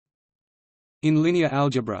In linear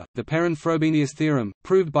algebra, the Perron-Frobenius theorem,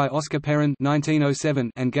 proved by Oskar Perron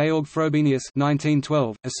 (1907) and Georg Frobenius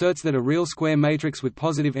 (1912), asserts that a real square matrix with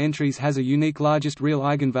positive entries has a unique largest real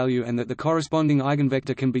eigenvalue and that the corresponding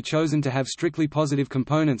eigenvector can be chosen to have strictly positive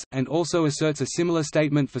components, and also asserts a similar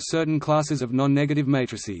statement for certain classes of non-negative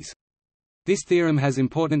matrices. This theorem has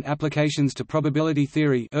important applications to probability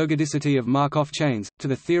theory, irreducibility of Markov chains, to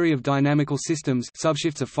the theory of dynamical systems,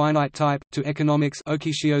 subshifts of finite type, to economics,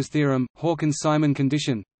 Okishio's theorem, Hawkins-Simon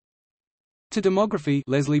condition, to demography,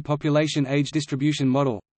 Leslie population age distribution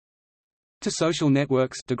model, to social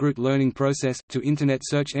networks, de Groot learning process, to internet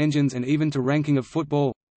search engines, and even to ranking of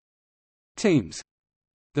football teams.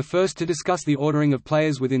 The first to discuss the ordering of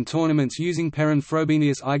players within tournaments using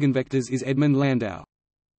Perron-Frobenius eigenvectors is Edmund Landau.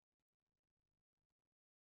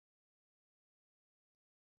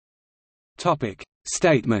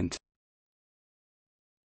 Statement.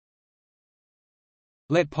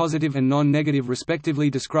 Let positive and non-negative respectively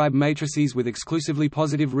describe matrices with exclusively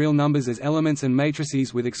positive real numbers as elements and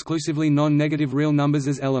matrices with exclusively non-negative real numbers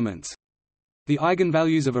as elements. The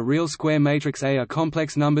eigenvalues of a real square matrix A are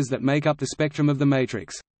complex numbers that make up the spectrum of the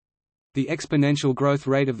matrix. The exponential growth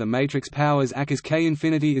rate of the matrix powers A as k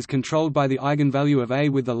infinity is controlled by the eigenvalue of A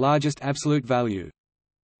with the largest absolute value.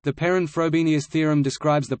 The Perron-Frobenius theorem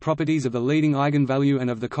describes the properties of the leading eigenvalue and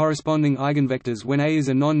of the corresponding eigenvectors when A is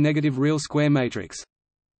a non-negative real square matrix.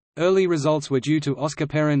 Early results were due to Oskar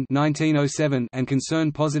Perron (1907) and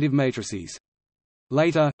concerned positive matrices.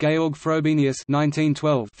 Later, Georg Frobenius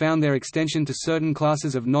 (1912) found their extension to certain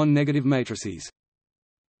classes of non-negative matrices.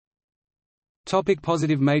 Topic: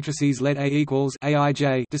 positive matrices. Let A equals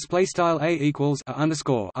Aij display style A equals A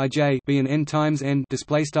underscore Ij be an n times n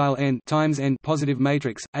display style n times n positive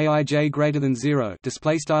matrix. Aij greater than 0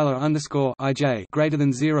 display style A underscore Ij greater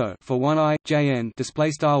than 0 for 1 I Jn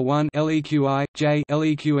display style 1 leqi j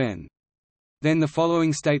leqn. Then the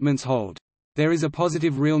following statements hold. There is a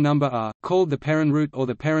positive real number R, called the Perron root or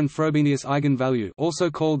the Perron-Frobenius eigenvalue, also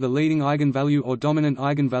called the leading eigenvalue or dominant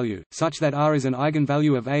eigenvalue, such that R is an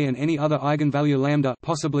eigenvalue of A and any other eigenvalue lambda,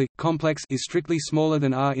 possibly complex, is strictly smaller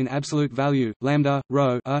than R in absolute value. Lambda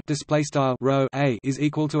rho A display style rho A is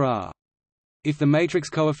equal to R. If the matrix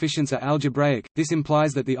coefficients are algebraic, this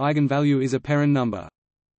implies that the eigenvalue is a Perron number.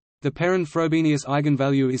 The Perron-Frobenius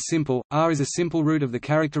eigenvalue is simple. R is a simple root of the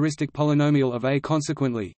characteristic polynomial of A.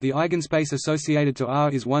 Consequently, the eigenspace associated to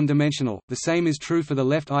R is one-dimensional. The same is true for the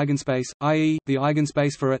left eigenspace, i.e., the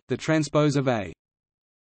eigenspace for it, the transpose of A.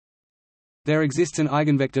 There exists an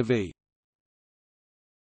eigenvector V.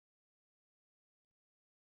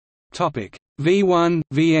 Topic: V1,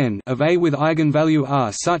 Vn of A with eigenvalue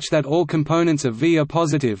R such that all components of V are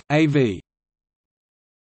positive. AV.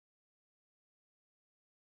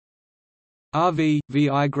 RV,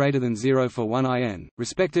 Vi greater than 0 for 1 in,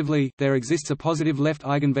 respectively. There exists a positive left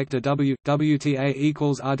eigenvector W, Wta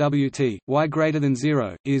equals Rwt, y greater than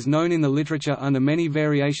 0. It is known in the literature under many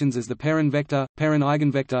variations as the Perron vector, Perron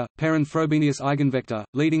eigenvector, Perron-Frobenius eigenvector,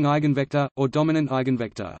 leading eigenvector, or dominant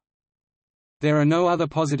eigenvector. There are no other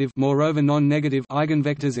positive, moreover non-negative,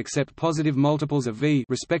 eigenvectors except positive multiples of V,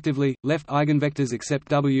 respectively, left eigenvectors except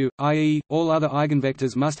W, i.e., all other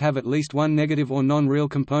eigenvectors must have at least one negative or non-real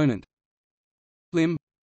component. Lim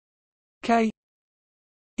k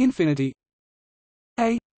infinity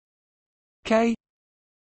A k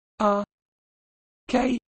R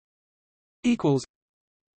k equals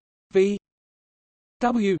V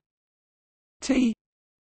W T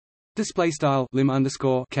display style lim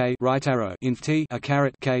underscore k right arrow inf t a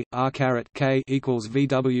caret k r caret k equals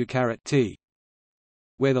VW caret T,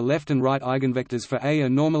 where the left and right eigenvectors for A are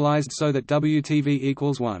normalized so that WTV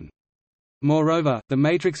equals 1. Moreover, the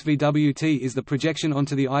matrix VWT is the projection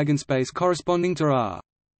onto the eigenspace corresponding to R.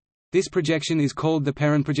 This projection is called the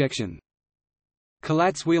Perron projection.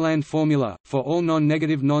 Collatz Wielandt formula: for all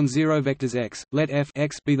non-negative non-zero vectors x, let f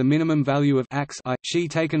x be the minimum value of x I xi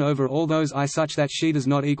taken over all those I such that xi does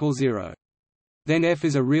not equal 0. Then f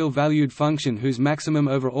is a real valued function whose maximum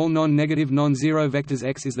over all non-negative non-zero vectors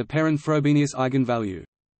x is the Perron-Frobenius eigenvalue.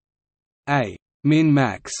 A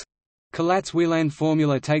min-max Collatz Wielandt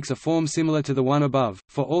formula takes a form similar to the one above.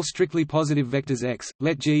 For all strictly positive vectors x,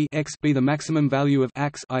 let g x be the maximum value of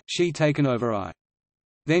x I xi taken over I.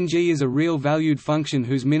 Then g is a real valued function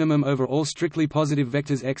whose minimum over all strictly positive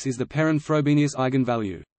vectors x is the Perron-Frobenius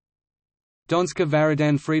eigenvalue.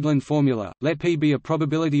 Donsker-Varidan-Friedland formula: let P be a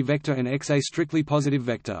probability vector and x a strictly positive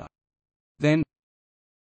vector. Then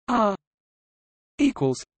R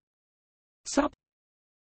equals sup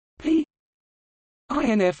P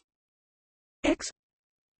INF x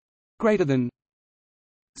greater than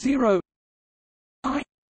 0 I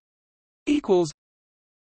equals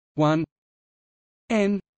 1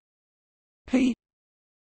 n p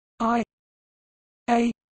I a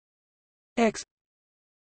x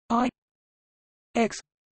I x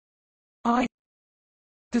I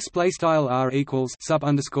display style r equals sub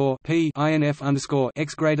underscore p inf underscore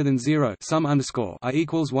x greater than 0 sum underscore I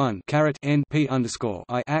equals 1 caret n p underscore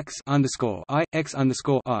I x underscore I x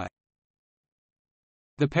underscore I.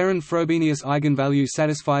 The Perron Frobenius eigenvalue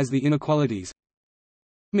satisfies the inequalities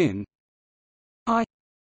min I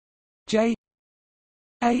j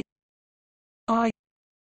a I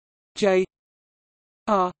j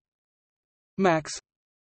r max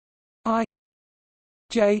I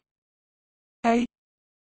j a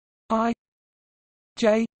I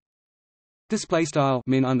j display style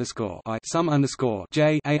min underscore I sum underscore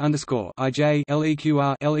j a underscore I j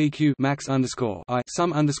leq max underscore I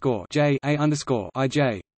sum underscore j a underscore I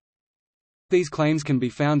j. These claims can be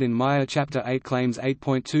found in Maya Chapter 8 Claims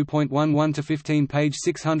 8.2.11 to 15 page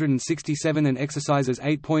 667 and exercises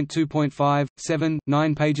 8.2.5, 7,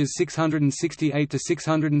 9 pages 668 to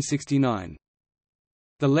 669.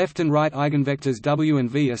 The left and right eigenvectors W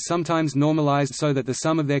and V are sometimes normalized so that the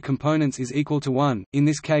sum of their components is equal to 1. In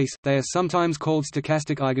this case, they are sometimes called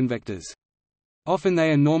stochastic eigenvectors. Often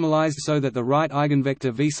they are normalized so that the right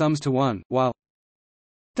eigenvector V sums to 1, while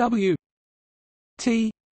W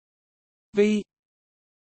T V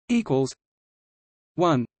equals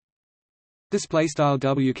 1. Display style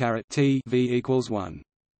W caret T V equals 1.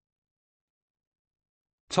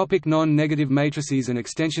 Topic non-negative matrices. An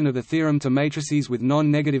extension of the theorem to matrices with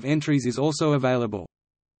non-negative entries is also available.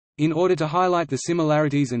 In order to highlight the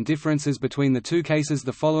similarities and differences between the two cases,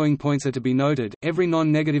 the following points are to be noted. Every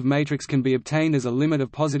non-negative matrix can be obtained as a limit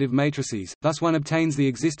of positive matrices, thus one obtains the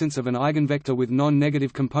existence of an eigenvector with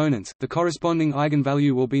non-negative components. The corresponding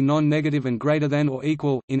eigenvalue will be non-negative and greater than or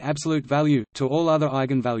equal, in absolute value, to all other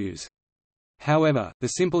eigenvalues. However, the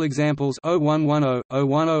simple examples 0110,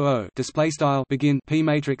 0100 display style begin p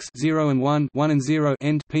matrix 0 and 1, 1 and 0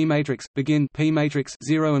 end p matrix begin p matrix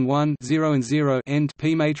 0 and 1, 0 and 0 end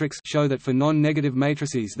p matrix show that for non-negative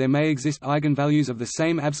matrices there may exist eigenvalues of the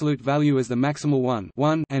same absolute value as the maximal 1,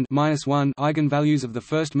 1 and -1 eigenvalues of the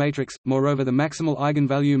first matrix. Moreover, the maximal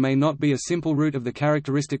eigenvalue may not be a simple root of the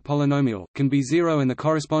characteristic polynomial, can be 0 and the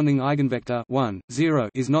corresponding eigenvector 1, 0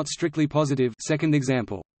 is not strictly positive. Second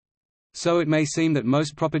example. So it may seem that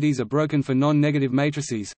most properties are broken for non-negative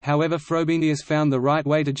matrices, however Frobenius found the right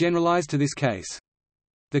way to generalize to this case.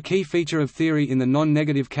 The key feature of theory in the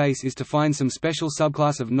non-negative case is to find some special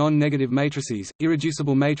subclass of non-negative matrices,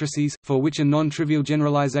 irreducible matrices, for which a non-trivial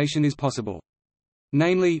generalization is possible.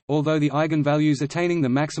 Namely, although the eigenvalues attaining the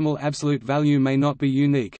maximal absolute value may not be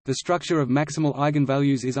unique, the structure of maximal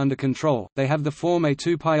eigenvalues is under control. They have the form a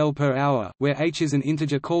 2 pi L per hour, where h is an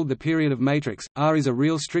integer called the period of matrix, r is a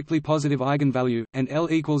real strictly positive eigenvalue, and L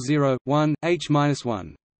equals 0, 1,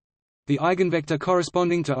 h-1. The eigenvector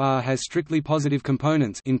corresponding to R has strictly positive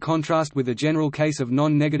components, in contrast with the general case of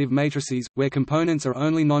non-negative matrices, where components are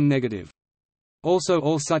only non-negative. Also,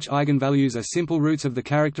 all such eigenvalues are simple roots of the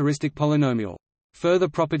characteristic polynomial. Further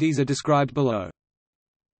properties are described below.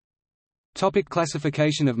 Topic: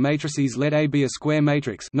 classification of matrices. Let A be a square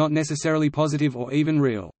matrix, not necessarily positive or even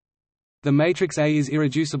real. The matrix A is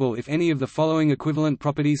irreducible if any of the following equivalent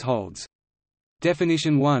properties holds.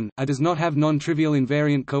 Definition 1: A does not have non-trivial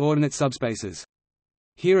invariant coordinate subspaces.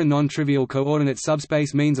 Here a non-trivial coordinate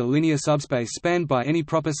subspace means a linear subspace spanned by any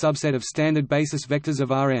proper subset of standard basis vectors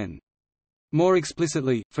of Rn. More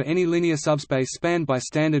explicitly, for any linear subspace spanned by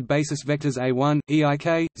standard basis vectors A1,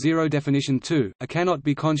 eik, 0. Definition 2, A cannot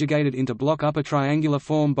be conjugated into block upper triangular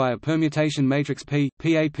form by a permutation matrix P.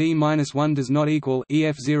 PAP-1 does not equal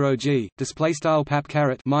EF0G. Display style pap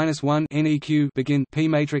caret -1 neq begin P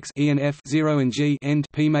matrix E and F 0 and G end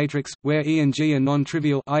P matrix, where E and G are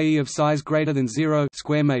non-trivial, i.e. of size greater than 0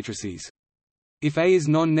 square matrices. If A is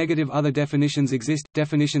non-negative, other definitions exist.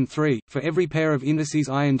 Definition 3, for every pair of indices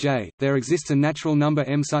I and j, there exists a natural number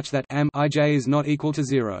m such that Ij is not equal to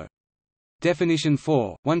 0. Definition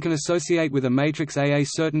 4, one can associate with a matrix A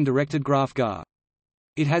certain directed graph GAR.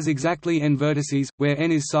 It has exactly n vertices, where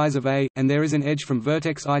n is size of A, and there is an edge from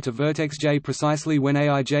vertex I to vertex j precisely when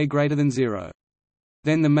Aij greater than 0.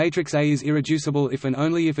 Then the matrix A is irreducible if and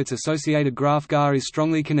only if its associated graph GAR is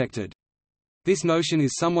strongly connected. This notion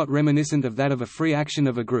is somewhat reminiscent of that of a free action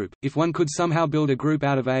of a group. If one could somehow build a group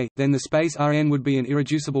out of A, then the space Rn would be an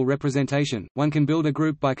irreducible representation. One can build a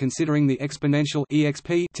group by considering the exponential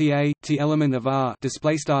exp t element of R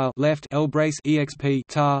display style left L brace exp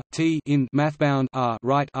tar t in mathbound R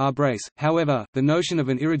right R brace. However, the notion of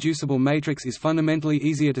an irreducible matrix is fundamentally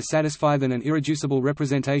easier to satisfy than an irreducible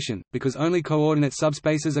representation, because only coordinate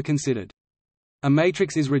subspaces are considered. A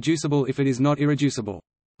matrix is reducible if it is not irreducible.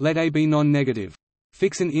 Let A be non-negative.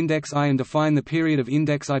 Fix an index I and define the period of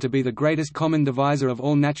index I to be the greatest common divisor of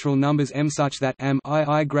all natural numbers m such that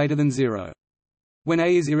I greater than 0. When A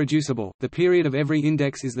is irreducible, the period of every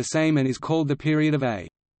index is the same and is called the period of A.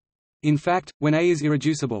 In fact, when A is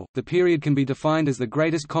irreducible, the period can be defined as the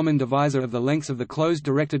greatest common divisor of the lengths of the closed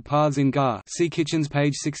directed paths in GAR. See Kitchen's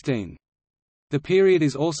page 16. The period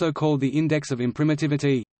is also called the index of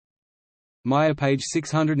imprimitivity, Meyer page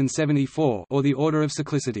 674, or the order of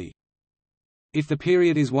cyclicity. If the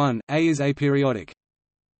period is 1, A is aperiodic.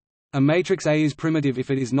 A matrix A is primitive if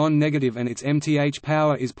it is non-negative and its mth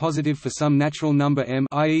power is positive for some natural number m,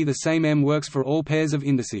 i.e. the same m works for all pairs of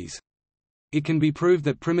indices. It can be proved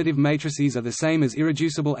that primitive matrices are the same as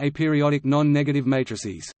irreducible aperiodic non-negative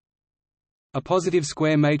matrices. A positive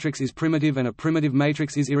square matrix is primitive and a primitive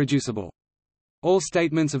matrix is irreducible. All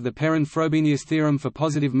statements of the Perron-Frobenius theorem for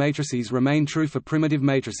positive matrices remain true for primitive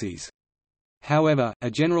matrices. However, a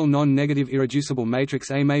general non-negative irreducible matrix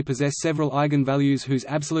A may possess several eigenvalues whose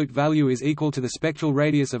absolute value is equal to the spectral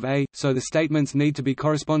radius of A, so the statements need to be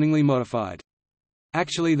correspondingly modified.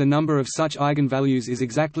 Actually, the number of such eigenvalues is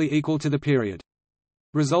exactly equal to the period.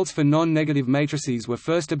 Results for non-negative matrices were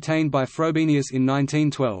first obtained by Frobenius in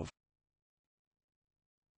 1912.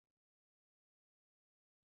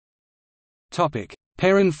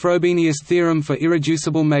 Perron-Frobenius theorem for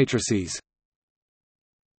irreducible matrices.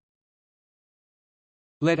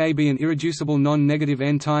 Let A be an irreducible non-negative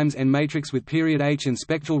n times n matrix with period H and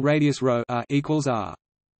spectral radius ρ equals R.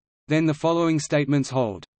 Then the following statements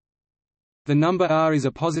hold. The number R is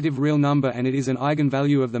a positive real number and it is an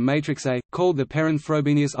eigenvalue of the matrix A, called the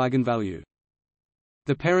Perron-Frobenius eigenvalue.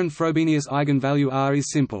 The Perron-Frobenius eigenvalue R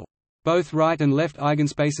is simple. Both right and left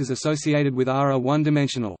eigenspaces associated with R are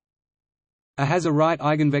one-dimensional. A has a right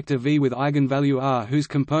eigenvector V with eigenvalue R whose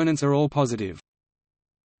components are all positive.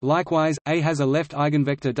 Likewise, A has a left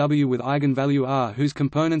eigenvector W with eigenvalue R whose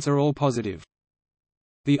components are all positive.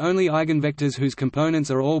 The only eigenvectors whose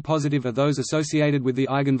components are all positive are those associated with the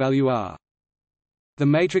eigenvalue R. The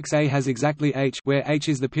matrix A has exactly H, where H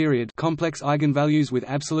is the period, complex eigenvalues with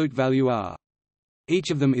absolute value R.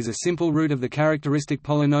 Each of them is a simple root of the characteristic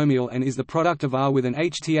polynomial and is the product of R with an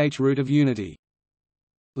hth root of unity.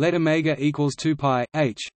 Let omega equals 2 pi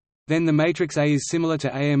h. Then the matrix A is similar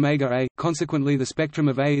to A omega A, consequently the spectrum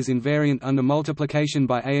of A is invariant under multiplication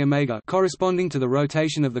by A omega, corresponding to the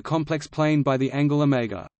rotation of the complex plane by the angle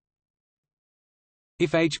omega.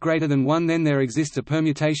 If H greater than 1, then there exists a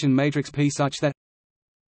permutation matrix P such that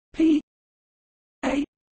P A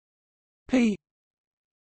P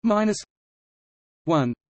minus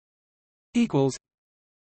 1 equals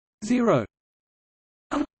 0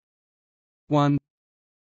 1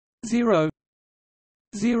 0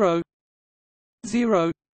 0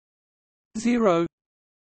 0 0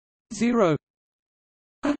 0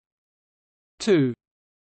 2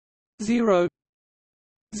 0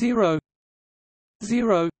 0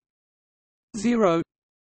 0 0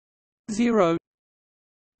 0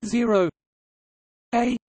 0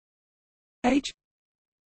 A H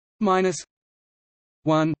minus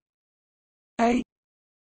 1 A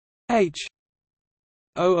H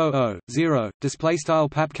 0 display style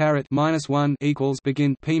pap caret -1 equals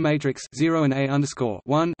begin P matrix 0 and A underscore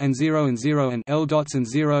 1 and 0 and 0 and L dots and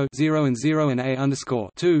 0 0 and 0 and A underscore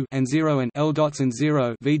 2 and 0 and L dots and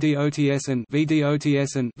 0 VDOTS and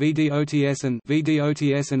VDOTS and VDOTS and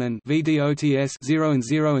VDOTS and VDOTS 0 and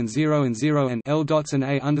 0 and 0 and 0 and L dots and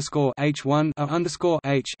A underscore H1 underscore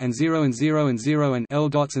H and 0 and 0 and 0 and L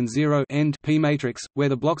dots and 0 end P matrix, where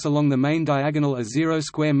the blocks along the main diagonal are 0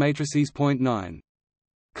 square matrices. 9.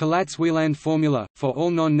 Collatz Wielandt formula for all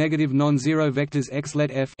non-negative non-zero vectors x.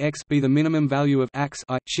 Let f x be the minimum value of x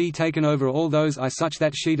I xi taken over all those I such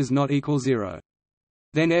that xi does not equal 0.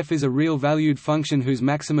 Then f is a real valued function whose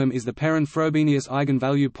maximum is the Perron-Frobenius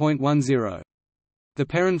eigenvalue 0.10. The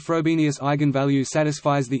Perron-Frobenius eigenvalue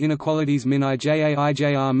satisfies the inequalities min ija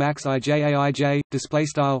ijr max ija ij display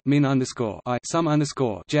style min underscore I sum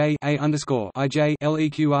underscore j a underscore ij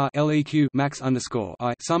leqr leq max underscore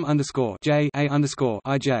I sum underscore j a underscore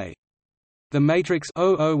ij. The matrix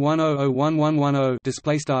 00100110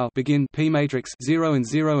 display style begin P matrix 0 and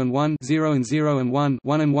 0 and 1 0 and 0 and 1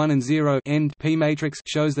 1 and 1 and 0 end P matrix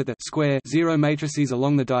shows that the square 0 matrices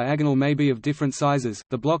along the diagonal may be of different sizes.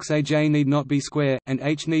 The blocks Aj need not be square and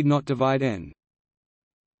H need not divide n.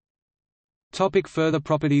 Topic further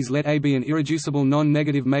properties. Let A be an irreducible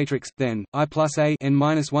non-negative matrix, then I plus A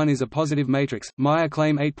n-1 is a positive matrix. Meyer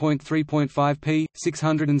claim 8.3.5 p.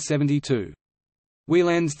 672.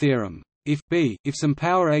 Wieland's theorem. If B, if some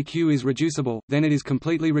power AQ is reducible, then it is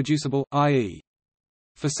completely reducible, i.e.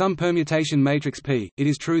 For some permutation matrix P, it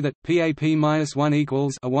is true that PAP-1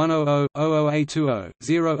 equals a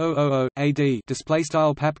 10000A20 AD display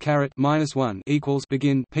style pap caret -1 equals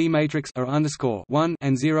begin P matrix A underscore 1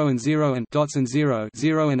 and 0 and dots and 0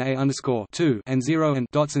 and A underscore 2 and 0 and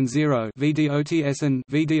dots and 0 VDOTS and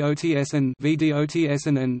VDOTS and VDOTS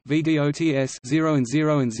and VDOTS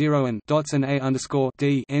 0 and dots and A underscore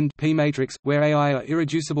D end P matrix, where AI are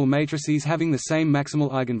irreducible matrices having the same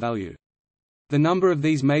maximal eigenvalue. The number of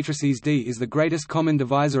these matrices D is the greatest common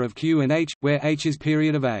divisor of Q and H, where H is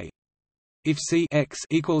period of A. If C x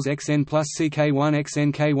equals xn plus ck1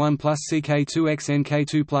 xnk1 plus ck2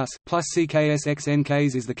 xnk2 plus cks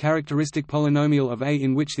xnks is the characteristic polynomial of A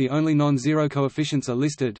in which the only non-zero coefficients are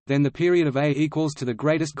listed, then the period of A equals to the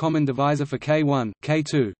greatest common divisor for k1,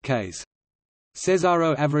 k2, ks.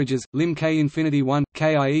 Cesaro averages lim k infinity 1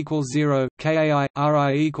 ki equals 0 kai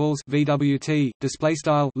ri equals vwt display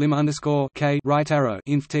style lim underscore k right arrow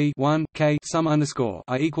inf t 1 k sum underscore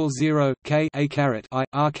I equals 0 k a caret I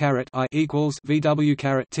r caret I equals vw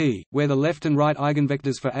caret t, where the left and right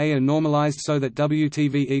eigenvectors for A are normalized so that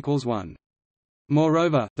wtv equals 1.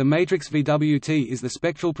 Moreover, the matrix VWT is the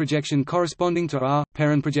spectral projection corresponding to R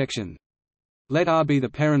Perron projection. Let R be the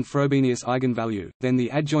Perron-Frobenius eigenvalue, then the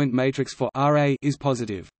adjoint matrix for Ra is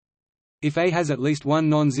positive. If A has at least one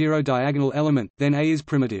non-zero diagonal element, then A is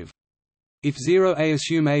primitive. If 0A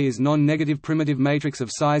assume A is non-negative primitive matrix of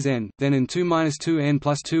size n, then n2-2n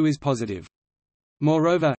plus 2 is positive.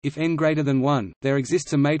 Moreover, if n greater than 1, there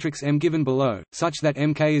exists a matrix M given below, such that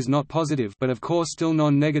Mk is not positive but of course still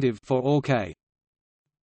non-negative for all k.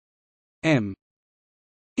 M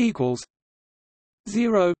equals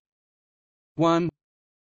 0 1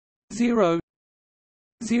 0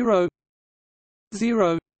 0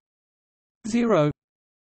 0 0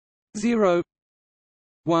 0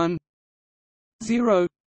 1 0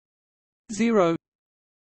 0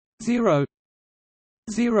 0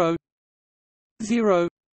 0 0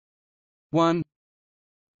 1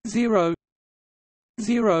 0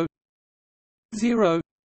 0 0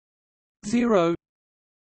 0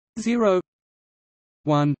 0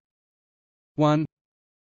 1 1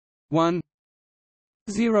 1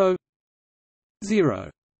 0 0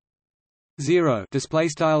 0 display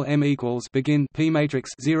style M equals begin P matrix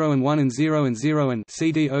 0 and 1 and 0 and 0 and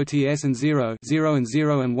CDOTS and 0 0 and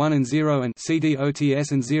 0 and 1 and 0 and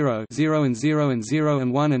CDOTS and 0 0 and 0 and 0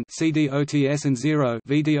 and 1 and CDOTS and 0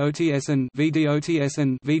 VDOTS and VDOTS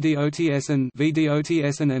and VDOTS and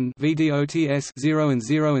VDOTS and VDOTS 0 and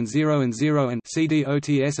 0 and 0 and 0 and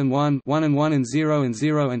CDOTS and 1 1 and 1 and 0 and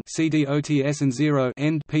 0 and CDOTS and 0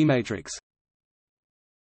 end P matrix.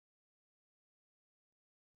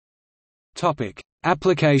 Topic: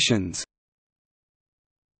 Applications.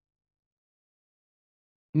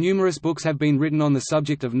 Numerous books have been written on the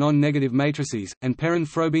subject of non-negative matrices, and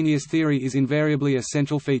Perron-Frobenius theory is invariably a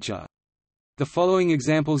central feature. The following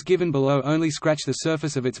examples given below only scratch the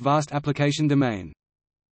surface of its vast application domain.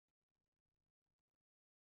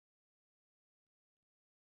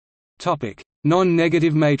 Topic: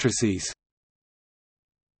 Non-negative matrices.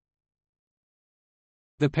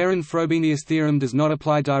 The Perron-Frobenius theorem does not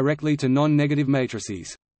apply directly to non-negative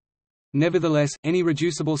matrices. Nevertheless, any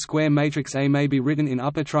reducible square matrix A may be written in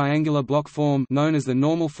upper triangular block form known as the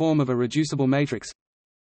normal form of a reducible matrix.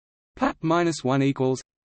 Pap-1 equals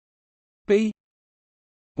B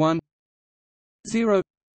 1 0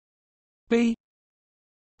 B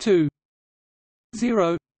 2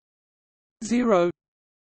 0 0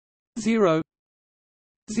 0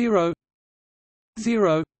 0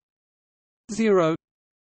 0 0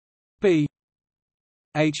 B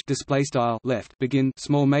H display style left begin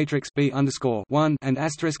small matrix B underscore 1 and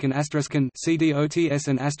asterisk CDOTS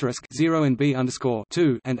and asterisk 0 and B underscore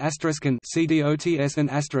 2 and asterisk CDOTS and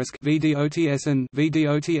asterisk VDOTS and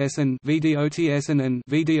VDOTS and VDOTS and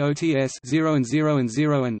VDOTS 0 and 0 and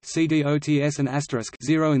 0 and CDOTS and asterisk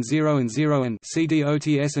 0 and 0 and 0 and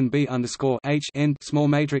CDOTS and B underscore H end small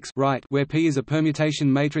matrix right, where P is a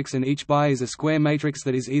permutation matrix and each bi is a square matrix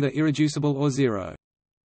that is either irreducible or 0.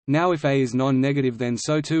 Now if A is non-negative, then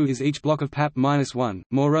so too is each block of Pap-1.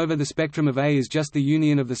 Moreover, the spectrum of A is just the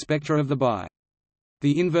union of the spectra of the bi.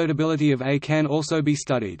 The invertibility of A can also be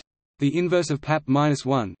studied. The inverse of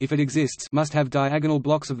Pap-1, if it exists, must have diagonal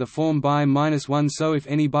blocks of the form bi-1, so if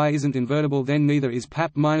any bi isn't invertible, then neither is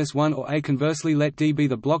Pap-1 or A. Conversely, let D be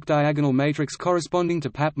the block diagonal matrix corresponding to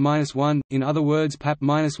Pap-1, in other words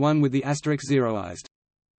Pap-1 with the asterisk zeroized.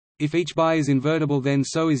 If each bi is invertible, then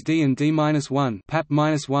so is D, and D-1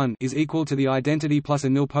 Pap-1 is equal to the identity plus a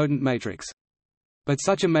nilpotent matrix. But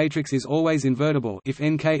such a matrix is always invertible. If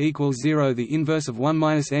nk equals 0, the inverse of 1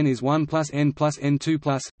 minus n is 1 plus n2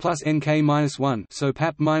 plus nk minus 1, so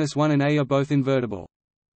pap minus 1 and A are both invertible.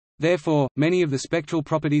 Therefore, many of the spectral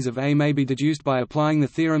properties of A may be deduced by applying the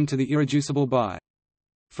theorem to the irreducible by.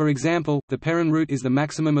 For example, the Perron root is the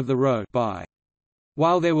maximum of the row by.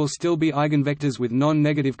 While there will still be eigenvectors with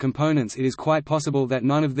non-negative components, it is quite possible that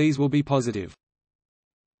none of these will be positive.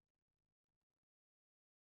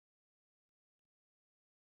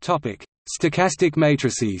 Stochastic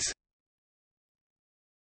matrices.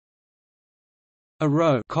 A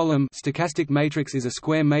row column stochastic matrix is a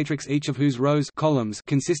square matrix each of whose rows columns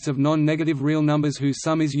consists of non-negative real numbers whose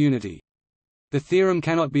sum is unity. The theorem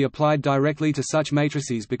cannot be applied directly to such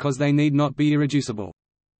matrices because they need not be irreducible.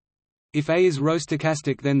 If A is row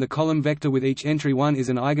stochastic, then the column vector with each entry 1 is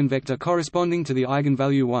an eigenvector corresponding to the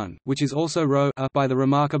eigenvalue 1, which is also row A by the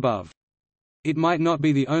remark above. It might not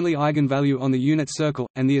be the only eigenvalue on the unit circle,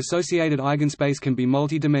 and the associated eigenspace can be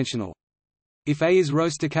multi-dimensional. If A is row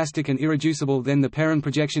stochastic and irreducible, then the Perron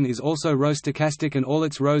projection is also row stochastic and all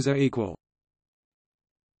its rows are equal.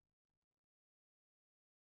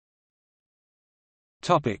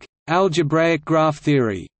 Algebraic graph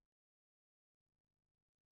theory.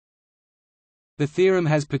 The theorem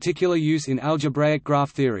has particular use in algebraic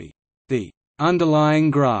graph theory. The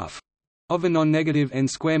underlying graph of a non-negative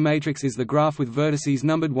n-square matrix is the graph with vertices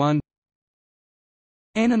numbered 1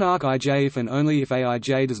 n and arc ij if and only if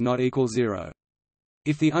aij does not equal 0.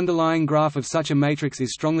 If the underlying graph of such a matrix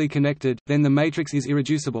is strongly connected, then the matrix is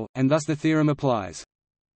irreducible, and thus the theorem applies.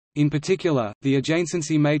 In particular, the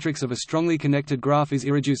adjacency matrix of a strongly connected graph is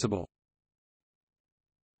irreducible.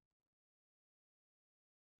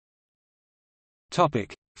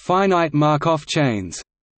 Finite Markov chains.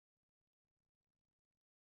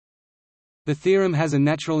 The theorem has a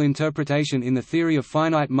natural interpretation in the theory of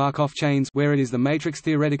finite Markov chains, where it is the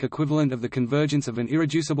matrix-theoretic equivalent of the convergence of an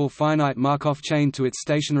irreducible finite Markov chain to its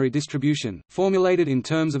stationary distribution, formulated in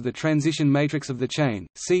terms of the transition matrix of the chain.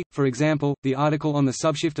 See, for example, the article on the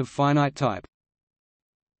subshift of finite type.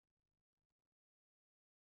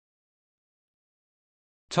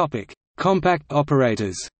 Compact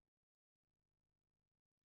operators.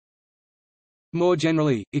 More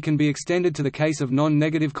generally, it can be extended to the case of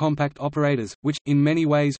non-negative compact operators, which, in many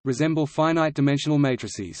ways, resemble finite-dimensional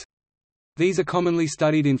matrices. These are commonly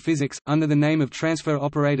studied in physics, under the name of transfer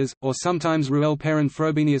operators, or sometimes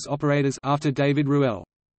Rouelle-Perron-Frobenius operators after David Rouelle.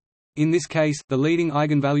 In this case, the leading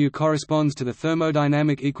eigenvalue corresponds to the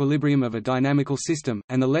thermodynamic equilibrium of a dynamical system,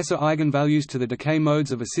 and the lesser eigenvalues to the decay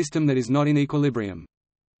modes of a system that is not in equilibrium.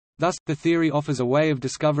 Thus, the theory offers a way of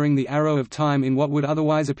discovering the arrow of time in what would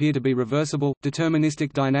otherwise appear to be reversible,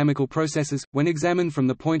 deterministic dynamical processes, when examined from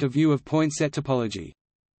the point of view of point set topology.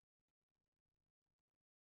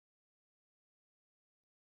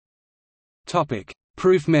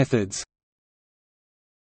 Proof methods.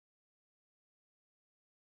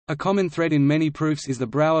 A common thread in many proofs is the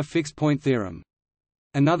Brouwer fixed-point theorem.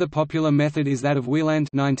 Another popular method is that of Wielandt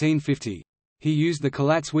 1950. He used the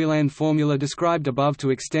Collatz-Wielandt formula described above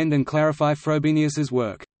to extend and clarify Frobenius's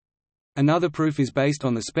work. Another proof is based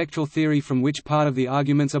on the spectral theory from which part of the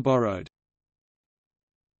arguments are borrowed.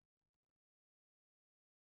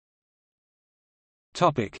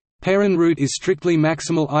 Perron root is strictly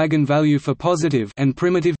maximal eigenvalue for positive and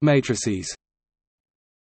primitive matrices.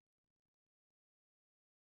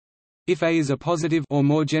 If A is a positive or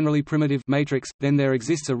more generally primitive matrix, then there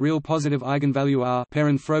exists a real positive eigenvalue R,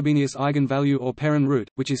 Perron-Frobenius eigenvalue or Perron root,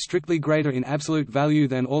 which is strictly greater in absolute value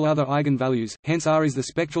than all other eigenvalues, hence R is the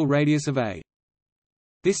spectral radius of A.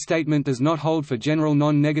 This statement does not hold for general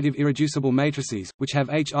non-negative irreducible matrices, which have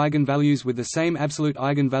H eigenvalues with the same absolute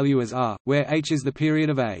eigenvalue as R, where H is the period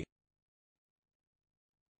of A.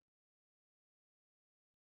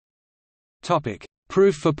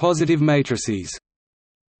 Proof for positive matrices.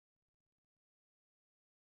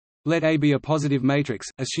 Let A be a positive matrix,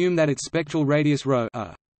 assume that its spectral radius ρ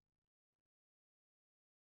a.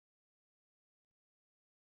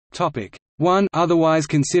 1. Otherwise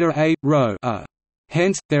consider A, ρ a.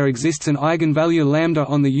 Hence, there exists an eigenvalue lambda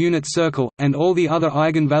on the unit circle, and all the other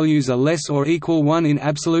eigenvalues are less or equal 1 in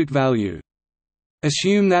absolute value.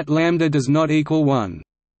 Assume that lambda does not equal 1.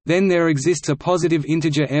 Then there exists a positive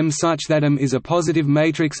integer m such that m is a positive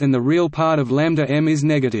matrix and the real part of lambda m is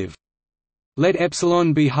negative. Let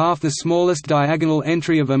epsilon be half the smallest diagonal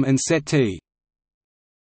entry of M and set T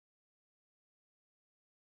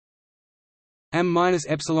M minus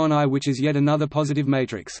epsilon I, which is yet another positive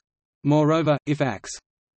matrix. Moreover, if AX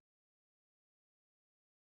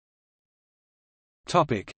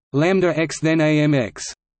lambda x then AMX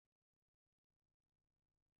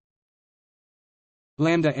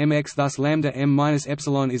lambda mx. Thus lambda m minus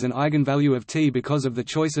epsilon is an eigenvalue of T because of the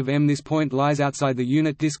choice of m. This point lies outside the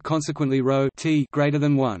unit disk, consequently ρ T greater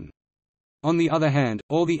than 1. On the other hand,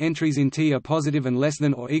 all the entries in T are positive and less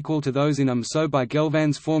than or equal to those in M. So by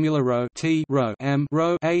Gelvan's formula ρ T ρ am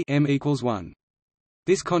ρ a m equals 1.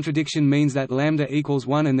 This contradiction means that lambda equals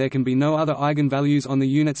 1 and there can be no other eigenvalues on the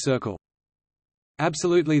unit circle.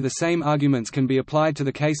 Absolutely the same arguments can be applied to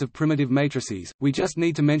the case of primitive matrices. We just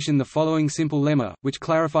need to mention the following simple lemma, which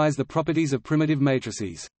clarifies the properties of primitive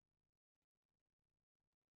matrices.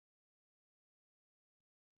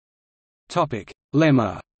 Topic: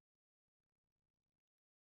 Lemma.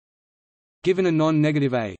 Given a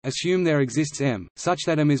non-negative A, assume there exists M, such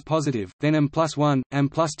that M is positive, then M plus 1, M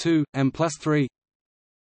plus 2, M plus 3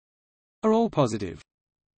 are all positive.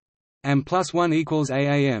 M plus 1 equals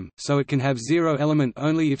AAM, so it can have 0 element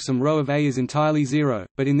only if some row of A is entirely 0,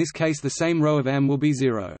 but in this case the same row of M will be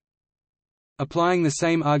 0. Applying the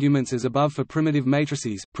same arguments as above for primitive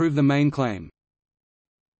matrices, prove the main claim.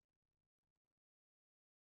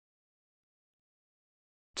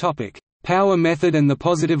 Power method and the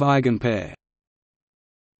positive eigenpair.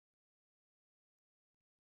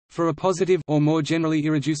 For a positive or more generally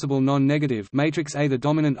irreducible non-negative matrix A, the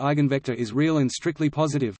dominant eigenvector is real and strictly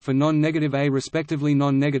positive for non-negative A respectively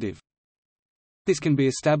non-negative. This can be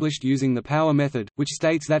established using the power method, which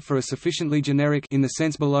states that for a sufficiently generic in the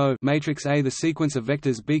sense below matrix A, the sequence of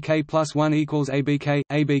vectors bk plus 1 equals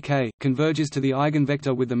abk converges to the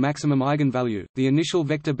eigenvector with the maximum eigenvalue. The initial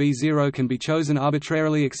vector b0 can be chosen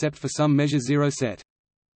arbitrarily except for some measure 0 set.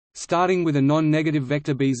 Starting with a non-negative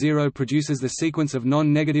vector b0 produces the sequence of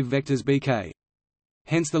non-negative vectors bk.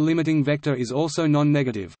 Hence the limiting vector is also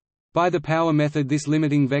non-negative. By the power method, this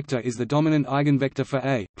limiting vector is the dominant eigenvector for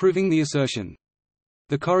A, proving the assertion.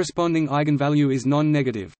 The corresponding eigenvalue is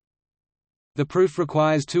non-negative. The proof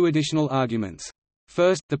requires two additional arguments.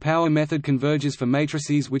 First, the power method converges for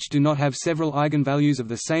matrices which do not have several eigenvalues of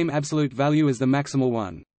the same absolute value as the maximal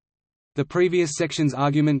one. The previous section's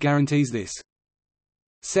argument guarantees this.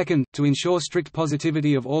 Second, to ensure strict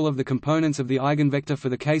positivity of all of the components of the eigenvector for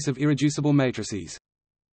the case of irreducible matrices.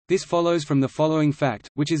 This follows from the following fact,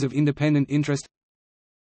 which is of independent interest.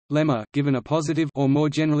 Lemma, given a positive or more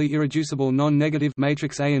generally irreducible non-negative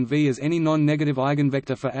matrix A and V as any non-negative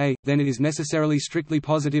eigenvector for A, then it is necessarily strictly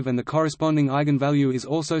positive and the corresponding eigenvalue is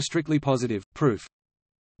also strictly positive. Proof.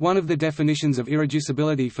 One of the definitions of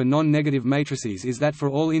irreducibility for non-negative matrices is that for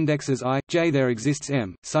all indexes I, j there exists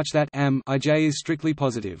M, such that M ij is strictly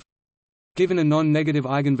positive. Given a non-negative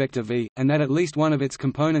eigenvector V, and that at least one of its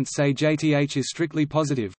components say jth is strictly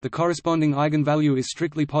positive, the corresponding eigenvalue is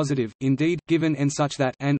strictly positive. Indeed, given n such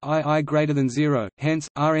that n I greater than 0, hence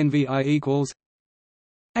Rnvi equals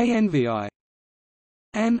Anvi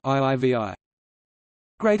n Iivi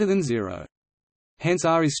greater than 0. Hence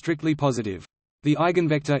R is strictly positive. The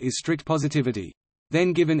eigenvector is strict positivity.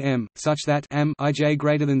 Then given M, such that M ij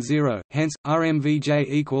greater than 0, hence Rmvj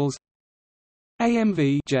equals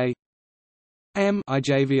Amvj M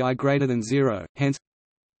ijvi greater than 0, hence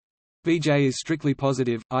Vj is strictly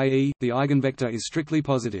positive, i.e., the eigenvector is strictly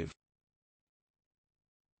positive.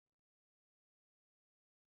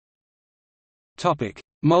 Topic: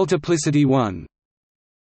 Multiplicity 1.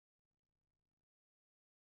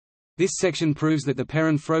 This section proves that the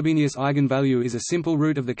Perron-Frobenius eigenvalue is a simple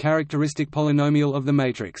root of the characteristic polynomial of the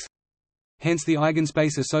matrix. Hence the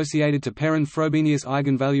eigenspace associated to Perron-Frobenius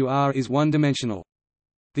eigenvalue R is one-dimensional.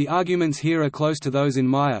 The arguments here are close to those in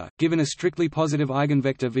Meyer. Given a strictly positive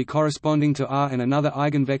eigenvector V corresponding to R and another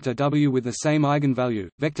eigenvector W with the same eigenvalue,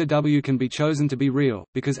 vector W can be chosen to be real,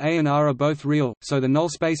 because A and R are both real, so the null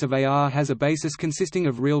space of AR has a basis consisting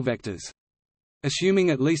of real vectors. Assuming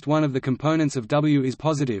at least one of the components of W is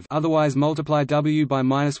positive, otherwise multiply W by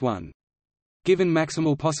 -1. Given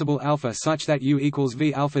maximal possible alpha such that U equals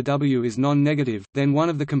V alpha W is non-negative, then one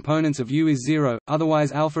of the components of U is 0,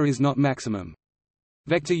 otherwise alpha is not maximum.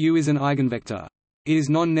 Vector U is an eigenvector. It is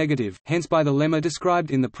non-negative, hence by the lemma described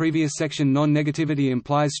in the previous section non-negativity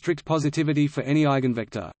implies strict positivity for any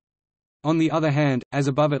eigenvector. On the other hand, as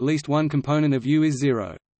above at least one component of U is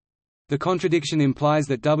 0. The contradiction implies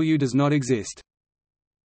that W does not exist.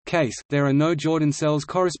 Case, there are no Jordan cells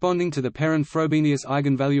corresponding to the Perron-Frobenius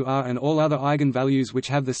eigenvalue R and all other eigenvalues which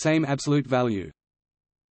have the same absolute value.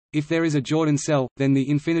 If there is a Jordan cell, then the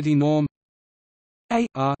infinity norm A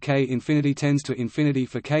R k infinity tends to infinity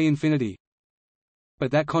for k infinity, but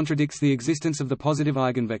that contradicts the existence of the positive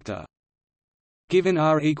eigenvector. Given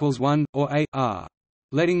R equals 1, or A R,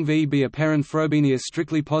 letting V be a Perron-Frobenius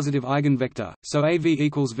strictly positive eigenvector, so AV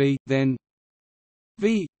equals V, then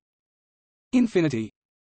V infinity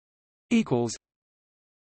equals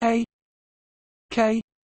A k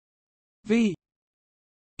v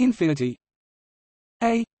infinity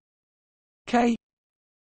a k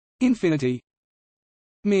infinity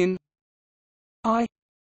min I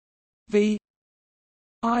v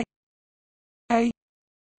I a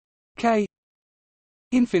k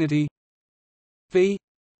infinity v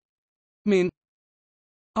min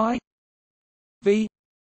I v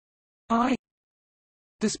I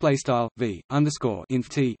display style v underscore inf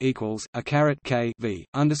t equals a caret k v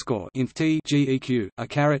underscore inf t geq a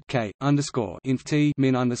caret k underscore inf t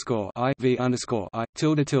min underscore I v underscore I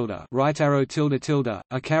tilde tilde right arrow tilde tilde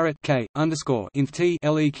a caret k underscore inf t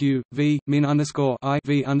leq v min underscore I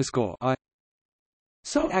v underscore I.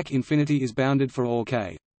 So ac infinity is bounded for all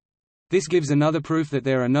k. This gives another proof that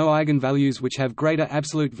there are no eigenvalues which have greater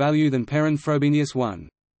absolute value than Perron-Frobenius 1.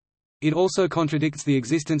 It also contradicts the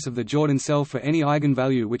existence of the Jordan cell for any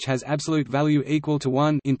eigenvalue which has absolute value equal to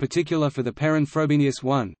 1, in particular for the Perron-Frobenius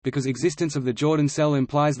 1, because existence of the Jordan cell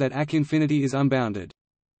implies that ac infinity is unbounded.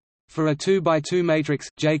 For a 2 by 2 matrix,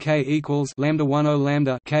 Jk equals lambda 10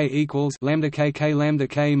 lambda k equals lambda k lambda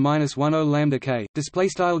k minus 10 lambda k. Display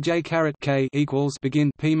style J caret k equals begin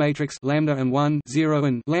p matrix lambda and 1 0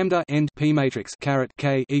 and lambda end p matrix caret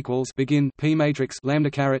k equals begin p matrix lambda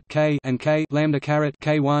caret k and k lambda caret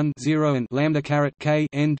k 1 0 and lambda caret k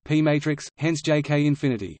end p matrix. Hence Jk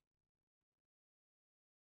infinity.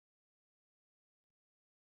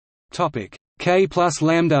 Topic k plus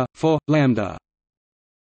lambda for lambda.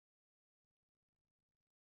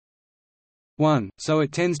 1, so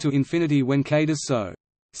it tends to infinity when k does so.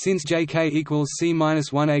 Since Jk equals c-1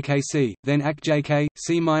 akc, then ac Jk,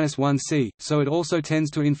 c-1 c, so it also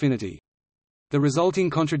tends to infinity. The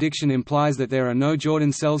resulting contradiction implies that there are no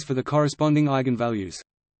Jordan cells for the corresponding eigenvalues.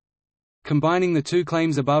 Combining the two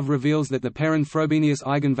claims above reveals that the Perron-Frobenius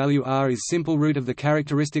eigenvalue R is simple root of the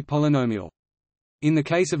characteristic polynomial. In the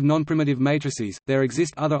case of nonprimitive matrices, there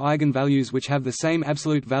exist other eigenvalues which have the same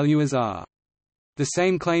absolute value as R. The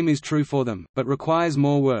same claim is true for them, but requires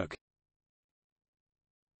more work.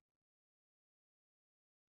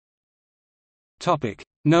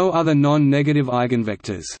 No other non-negative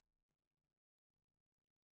eigenvectors.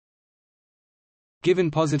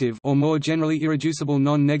 Given positive or more generally irreducible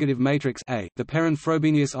non-negative matrix A, the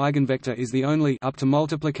Perron-Frobenius eigenvector is the only up to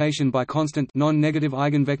multiplication by constant non-negative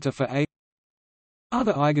eigenvector for A.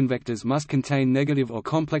 Other eigenvectors must contain negative or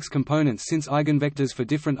complex components since eigenvectors for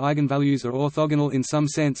different eigenvalues are orthogonal in some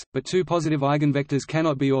sense, but two positive eigenvectors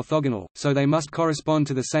cannot be orthogonal, so they must correspond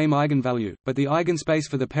to the same eigenvalue, but the eigenspace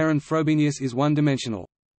for the Perron-Frobenius is one-dimensional.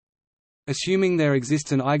 Assuming there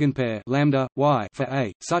exists an eigenpair lambda y for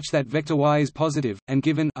A, such that vector y is positive, and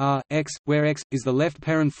given R, x, where x is the left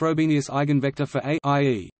Perron-Frobenius eigenvector for A,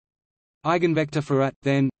 i.e. eigenvector for A,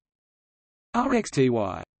 then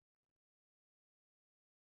Rxty.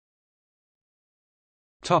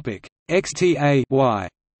 Topic xta y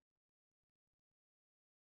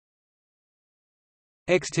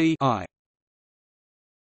xt I.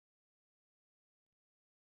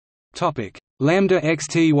 Topic lambda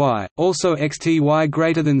xty, also xty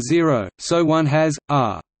greater than 0, so one has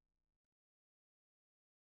R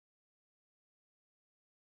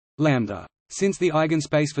lambda. Since the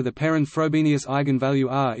eigenspace for the Perron-Frobenius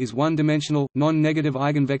eigenvalue R is one-dimensional, non-negative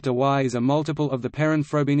eigenvector y is a multiple of the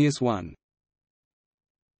Perron-Frobenius 1.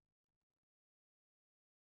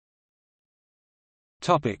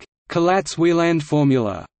 Collatz-Wielandt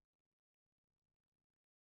formula.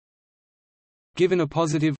 Given a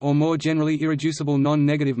positive or more generally irreducible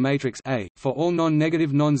non-negative matrix A, for all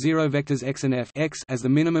non-negative non-zero vectors x and f x as the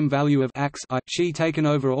minimum value of x I, xi taken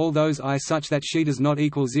over all those I such that xi does not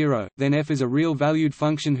equal 0, then f is a real-valued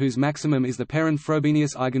function whose maximum is the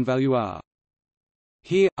Perron-Frobenius eigenvalue R.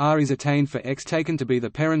 Here, R is attained for x taken to be the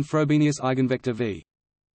Perron-Frobenius eigenvector V.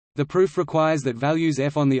 The proof requires that values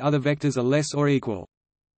f on the other vectors are less or equal.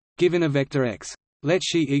 Given a vector x, let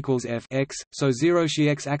xi equals f x, so 0 xi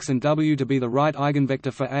x ax and w to be the right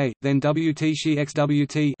eigenvector for A, then wt xi x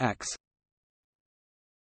wt ax.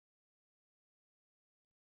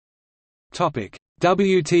 Topic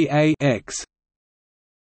wta x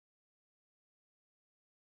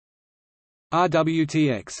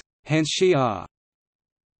rwtx, hence xi R.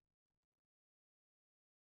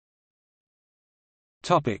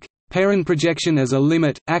 Topic Perron projection as a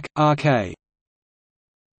limit ac rk.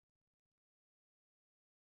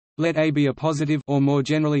 Let A be a positive or more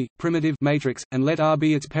generally primitive matrix, and let R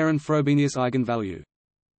be its Perron-Frobenius eigenvalue.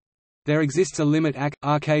 There exists a limit ac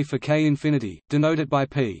rk for k infinity, denoted by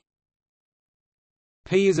p.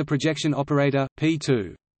 P is a projection operator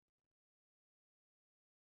P2.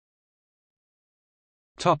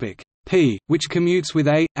 Topic P, which commutes with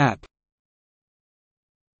A, ap.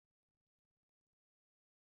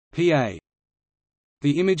 Pa.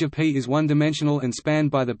 The image of P is one-dimensional and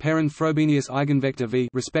spanned by the Perron-Frobenius eigenvector V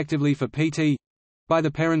respectively for Pt, by the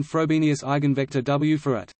Perron-Frobenius eigenvector W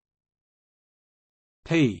for it.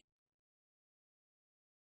 P.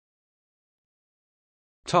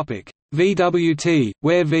 Topic: VWT,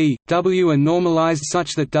 where V, W are normalized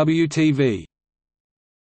such that WTV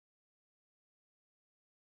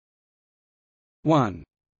 1.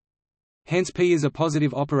 Hence P is a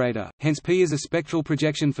positive operator, hence P is a spectral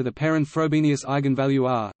projection for the Perron-Frobenius eigenvalue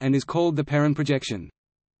R, and is called the Perron projection.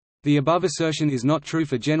 The above assertion is not true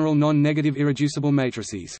for general non-negative irreducible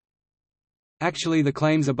matrices. Actually the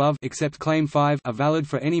claims above except claim 5 are valid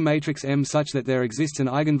for any matrix M such that there exists an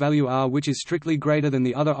eigenvalue R which is strictly greater than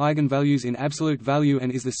the other eigenvalues in absolute value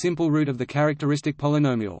and is the simple root of the characteristic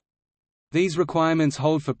polynomial. These requirements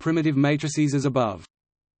hold for primitive matrices as above.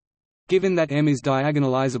 Given that M is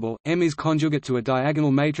diagonalizable, M is conjugate to a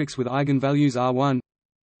diagonal matrix with eigenvalues R1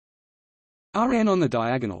 Rn on the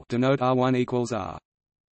diagonal denote R1 equals R.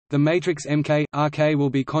 The matrix Mk, Rk will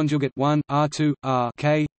be conjugate 1, R2,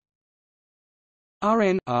 Rk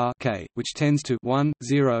Rn, Rk, which tends to 1,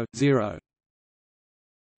 0, 0,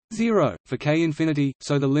 0, for k infinity,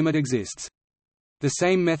 so the limit exists. The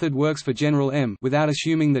same method works for general M without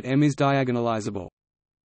assuming that M is diagonalizable.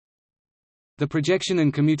 The projection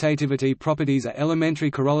and commutativity properties are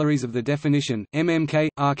elementary corollaries of the definition, MMK,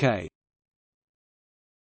 Rk.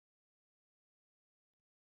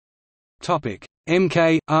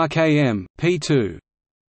 Mk, Rkm, P2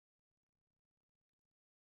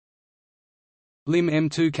 Lim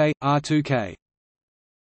M2K, R2K.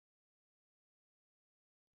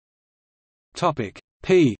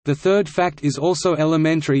 P. The third fact is also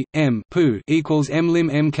elementary. M Pu equals M Lim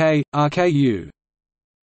Mk, Rku.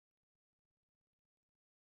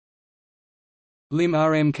 Lim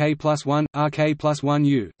Rmk plus 1, Rk plus 1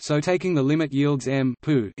 U. So taking the limit yields M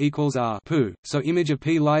Pu equals R Pu. So image of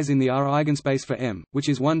P lies in the R eigenspace for M, which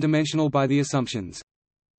is one-dimensional by the assumptions.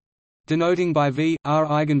 Denoting by V, R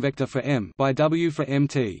eigenvector for M by W for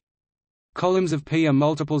Mt. Columns of P are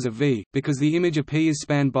multiples of V, because the image of P is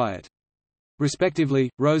spanned by it. Respectively,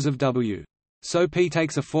 rows of W. So P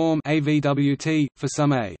takes a form AVWT, for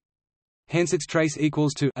some A. Hence its trace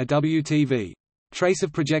equals to a WTV. Trace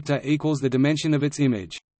of projector equals the dimension of its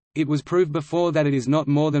image. It was proved before that it is not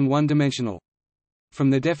more than one-dimensional. From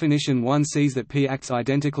the definition one sees that P acts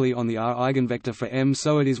identically on the R eigenvector for M,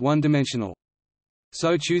 so it is one-dimensional.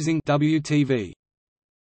 So choosing WTV.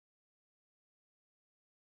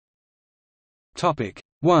 Topic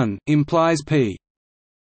 1 implies P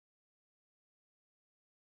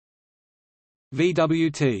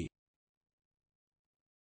VWT.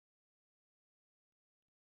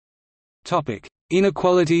 Topic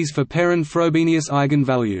Inequalities for Perron-Frobenius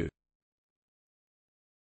eigenvalue.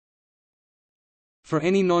 For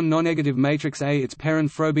any non-negative matrix A, its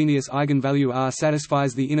Perron-Frobenius eigenvalue R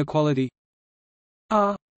satisfies the inequality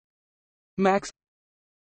R max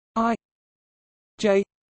I J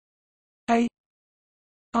A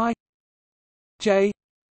I J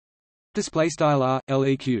display style R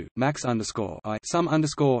LEQ max underscore I sum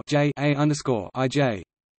underscore J A underscore I J.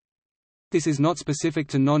 This is not specific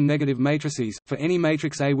to non-negative matrices. For any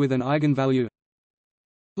matrix A with an eigenvalue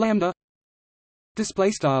lambda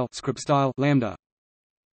display style script style lambda,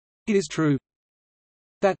 it is true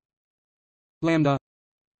that lambda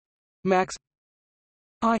max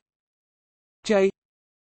I J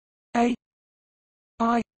A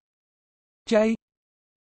I J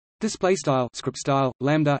display style script style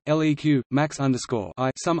lambda leq max underscore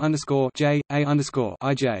I sum underscore J A underscore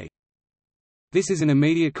I J. This is an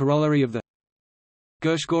immediate corollary of the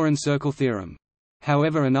Gershgorin circle theorem.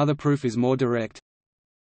 However, another proof is more direct.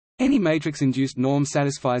 Any matrix-induced norm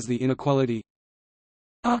satisfies the inequality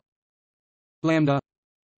A lambda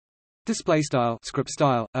display style script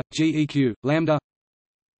style a geq lambda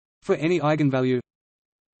for any eigenvalue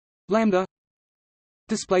lambda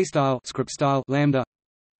display style script style lambda,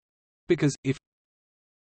 because if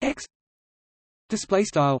x display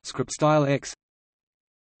style script style x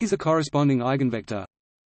is a corresponding eigenvector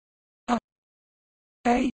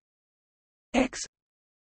a x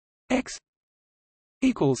x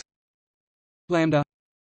equals lambda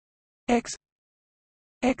x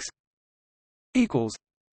x equals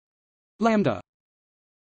lambda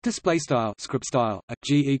display style script style a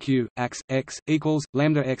geq x equals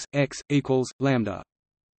lambda x equals lambda.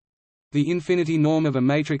 The infinity norm of a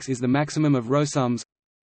matrix is the maximum of row sums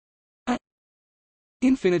a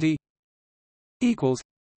infinity equals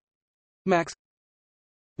max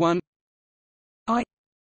 1 I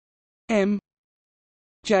M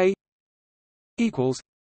J equals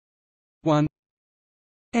 1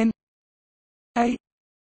 N A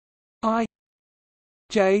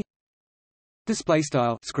J display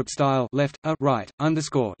style script style left right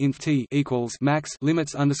underscore inf t equals max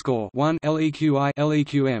limits underscore 1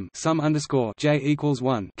 leqm sum underscore j equals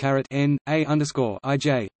 1 caret n a underscore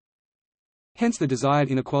ij. Hence the desired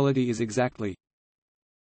inequality is exactly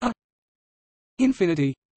a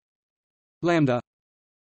infinity lambda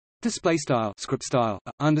display style script style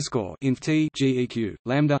underscore inf t geq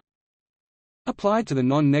lambda applied to the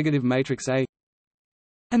non-negative matrix A.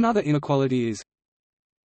 Another inequality is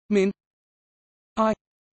min I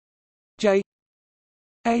j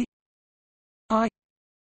a I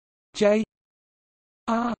j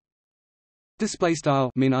r display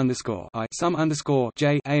style min underscore I sum underscore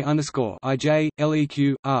j a underscore I j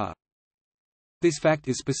leq r. This fact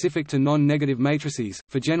is specific to non-negative matrices.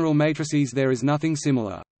 For general matrices there is nothing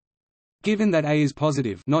similar. Given that A is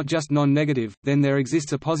positive, not just non-negative, then there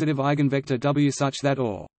exists a positive eigenvector W such that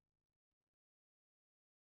or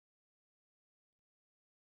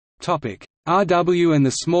topic Rw and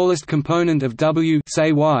the smallest component of W,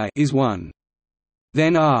 say Y, is 1.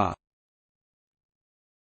 Then R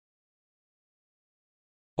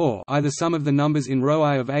or I the sum of the numbers in row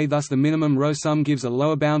I of A. Thus the minimum row sum gives a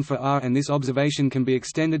lower bound for R, and this observation can be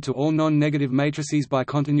extended to all non-negative matrices by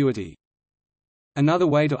continuity. Another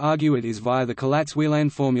way to argue it is via the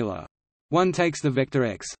Collatz-Wielandt formula. One takes the vector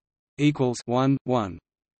x equals 1, 1,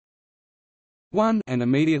 1 and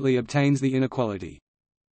immediately obtains the inequality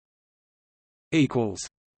equals.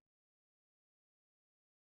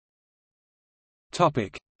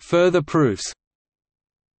 Topic: Further proofs.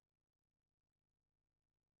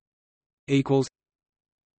 Equals.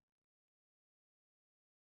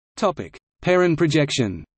 Topic: Perron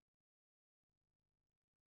projection.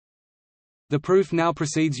 The proof now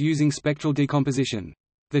proceeds using spectral decomposition.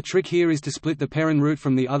 The trick here is to split the Perron root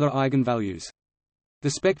from the other eigenvalues. The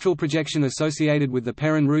spectral projection associated with the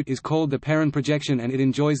Perron root is called the Perron projection, and it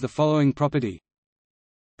enjoys the following property.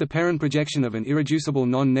 The Perron projection of an irreducible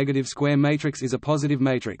non-negative square matrix is a positive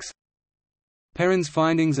matrix. Perron's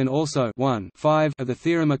findings and also 1, 5 of the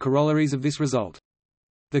theorem are corollaries of this result.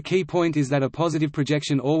 The key point is that a positive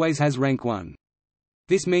projection always has rank 1.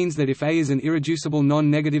 This means that if A is an irreducible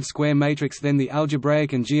non-negative square matrix, then the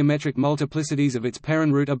algebraic and geometric multiplicities of its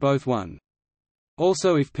Perron root are both 1.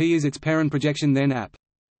 Also, if P is its Perron projection, then AP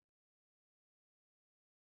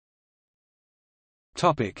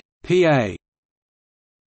PA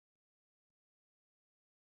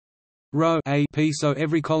row A P, so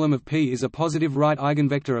every column of P is a positive right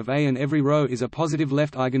eigenvector of A and every row is a positive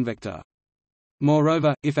left eigenvector.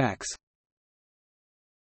 Moreover, if AX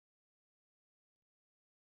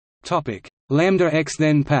lambda x,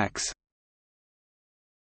 then PAX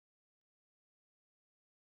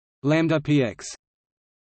lambda px.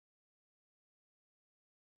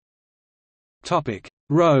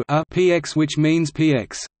 Row A px, which means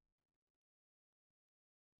px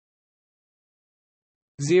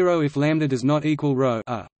 0 if lambda does not equal row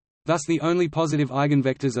A. Thus the only positive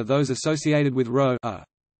eigenvectors are those associated with row A.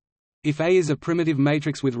 If A is a primitive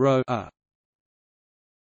matrix with row A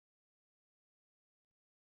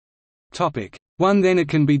 1, then it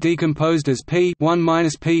can be decomposed as P 1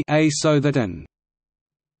 minus P A, so that an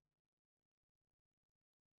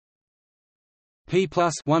P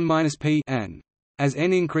plus 1 minus P an. As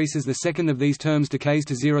n increases, the second of these terms decays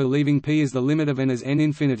to 0, leaving P as the limit of n as n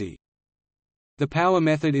infinity. The power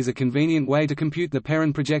method is a convenient way to compute the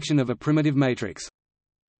Perron projection of a primitive matrix.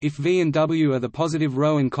 If V and W are the positive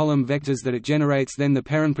row and column vectors that it generates, then the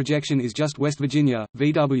Perron projection is just West Virginia,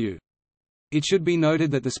 VW. It should be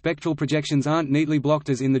noted that the spectral projections aren't neatly blocked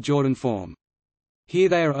as in the Jordan form. Here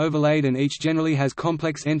they are overlaid, and each generally has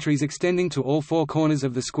complex entries extending to all four corners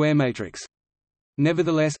of the square matrix.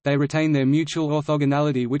 Nevertheless, they retain their mutual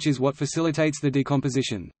orthogonality, which is what facilitates the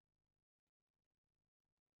decomposition.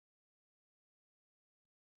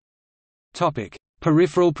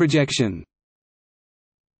 Peripheral projection.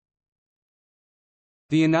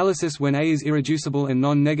 The analysis when A is irreducible and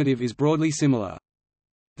non-negative is broadly similar.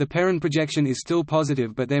 The Perron projection is still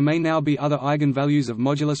positive, but there may now be other eigenvalues of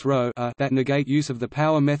modulus ρ A that negate use of the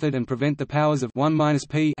power method and prevent the powers of 1 minus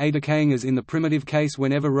P A decaying as in the primitive case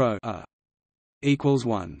whenever ρ A equals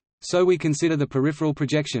 1. So we consider the peripheral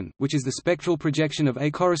projection, which is the spectral projection of A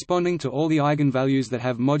corresponding to all the eigenvalues that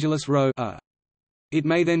have modulus ρ A. It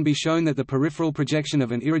may then be shown that the peripheral projection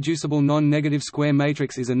of an irreducible non-negative square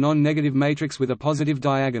matrix is a non-negative matrix with a positive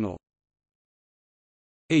diagonal.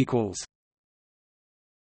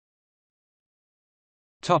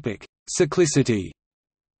 Cyclicity.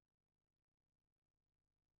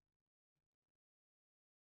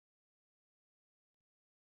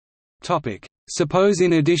 Suppose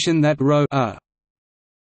in addition that ρ A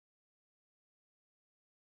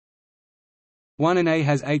 1 and A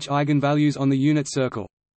has H eigenvalues on the unit circle.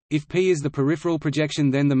 If P is the peripheral projection,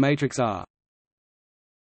 then the matrix R.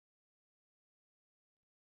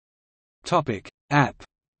 Topic: App.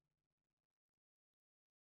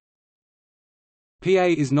 PA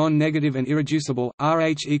is non-negative and irreducible.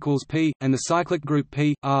 RH equals P, and the cyclic group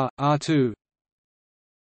P, R, R2.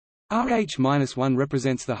 RH-1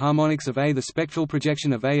 represents the harmonics of A. The spectral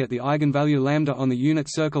projection of A at the eigenvalue lambda on the unit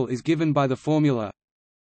circle is given by the formula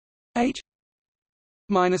H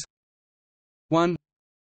minus 1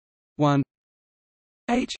 1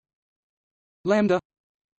 H lambda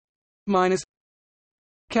minus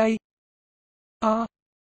K R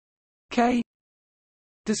K.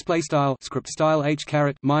 Display style script style H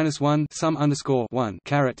caret minus 1 sum underscore 1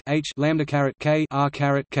 caret H lambda caret K R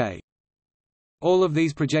caret K. All of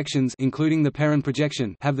these projections, including the Perron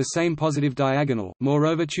projection, have the same positive diagonal.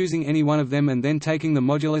 Moreover, choosing any one of them and then taking the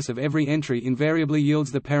modulus of every entry invariably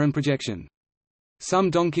yields the Perron projection.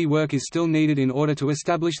 Some donkey work is still needed in order to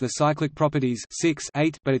establish the cyclic properties 6,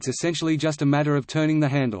 8, but it's essentially just a matter of turning the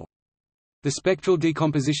handle. The spectral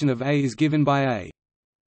decomposition of A is given by A.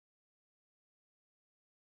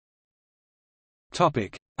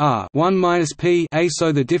 Topic: R 1 minus P A.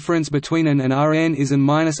 So the difference between n and Rn is n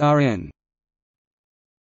minus Rn.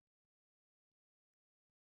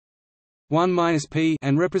 1 minus P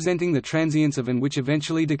and representing the transients of n which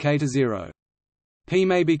eventually decay to 0. P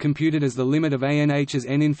may be computed as the limit of ANH as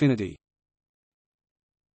n infinity.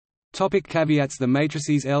 Topic: caveats. The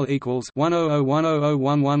matrices L equals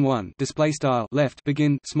 100100111 display style left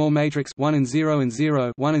begin small matrix 1 and 0 and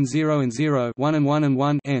 0 1 and 0 and 0 1 and 1 and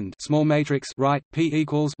 1 end small matrix right P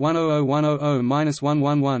equals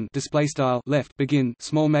 100100-111 display style left begin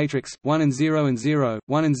small matrix 1 and 0 and 0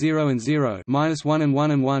 1 and 0 and 0 minus 1 and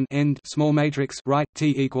 1 and 1 end small matrix right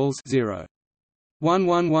T equals 0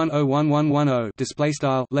 1110110 display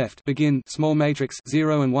style left begin small matrix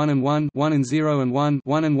 0 and 1 and 1 1 and 0 and 1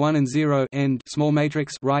 1 and 1 and 0 end small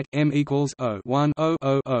matrix right M equals 0 1 0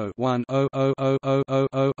 0 0 1 0 0 0 0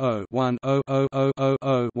 0 0 1 0 0 0 0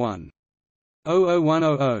 0 1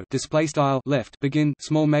 00100 display style left begin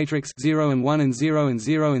small matrix 0 and 1 and 0 and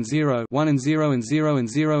 0 and 0 1 and 0 and 0 and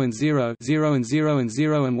 0 and 0 0 and 0 and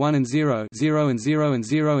 0 and 1 and 0 0 and 0 and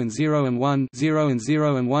 0 and 0 and 1 0 and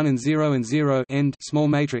 0 and 1 and 0 and 0 end small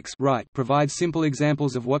matrix right provides simple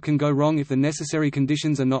examples of what can go wrong if the necessary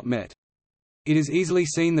conditions are not met. It is easily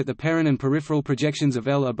seen that the Perron and peripheral projections of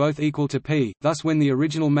L are both equal to P, thus when the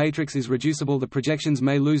original matrix is reducible the projections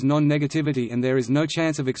may lose non-negativity and there is no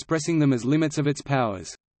chance of expressing them as limits of its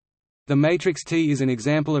powers. The matrix T is an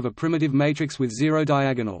example of a primitive matrix with zero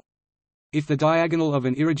diagonal. If the diagonal of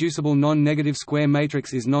an irreducible non-negative square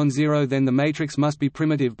matrix is non-zero then the matrix must be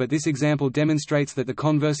primitive, but this example demonstrates that the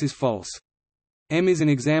converse is false. M is an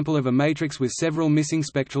example of a matrix with several missing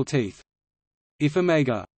spectral teeth. If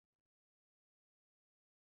omega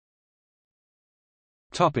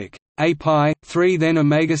topic A pi 3 then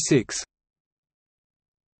omega 6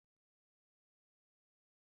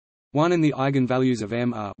 1 and the eigenvalues of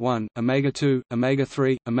M are 1, omega 2, omega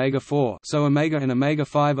 3, omega 4, so omega and omega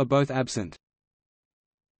 5 are both absent.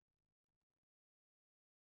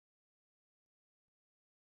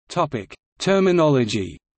 Topic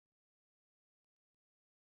terminology.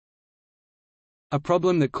 A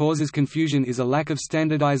problem that causes confusion is a lack of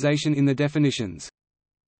standardization in the definitions.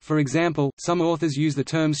 For example, some authors use the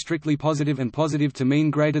terms strictly positive and positive to mean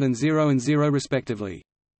greater than 0 and 0 respectively.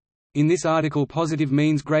 In this article positive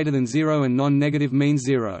means greater than 0 and non-negative means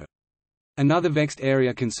 0. Another vexed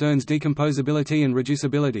area concerns decomposability and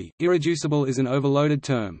reducibility. Irreducible is an overloaded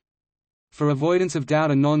term. For avoidance of doubt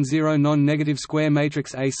a non-zero non-negative square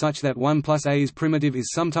matrix A such that 1 plus A is primitive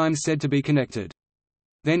is sometimes said to be connected.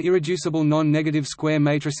 Then irreducible non-negative square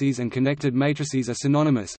matrices and connected matrices are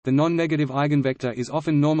synonymous. The non-negative eigenvector is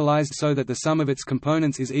often normalized so that the sum of its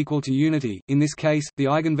components is equal to unity. In this case, the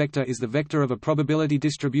eigenvector is the vector of a probability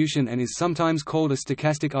distribution and is sometimes called a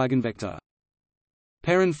stochastic eigenvector.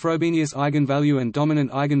 Perron Frobenius eigenvalue and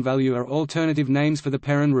dominant eigenvalue are alternative names for the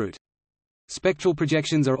Perron root. Spectral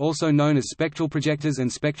projections are also known as spectral projectors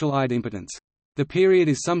and spectral idempotents. The period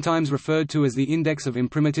is sometimes referred to as the index of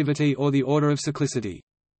imprimitivity or the order of cyclicity.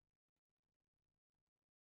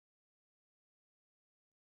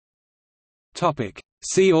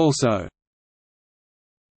 See also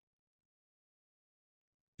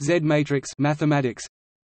Z matrix mathematics,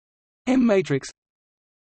 M matrix,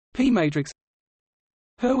 P matrix,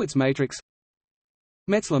 Hurwitz matrix,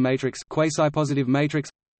 Metzler matrix quasi-positive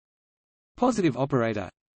matrix, positive operator.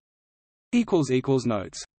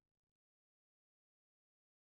 Notes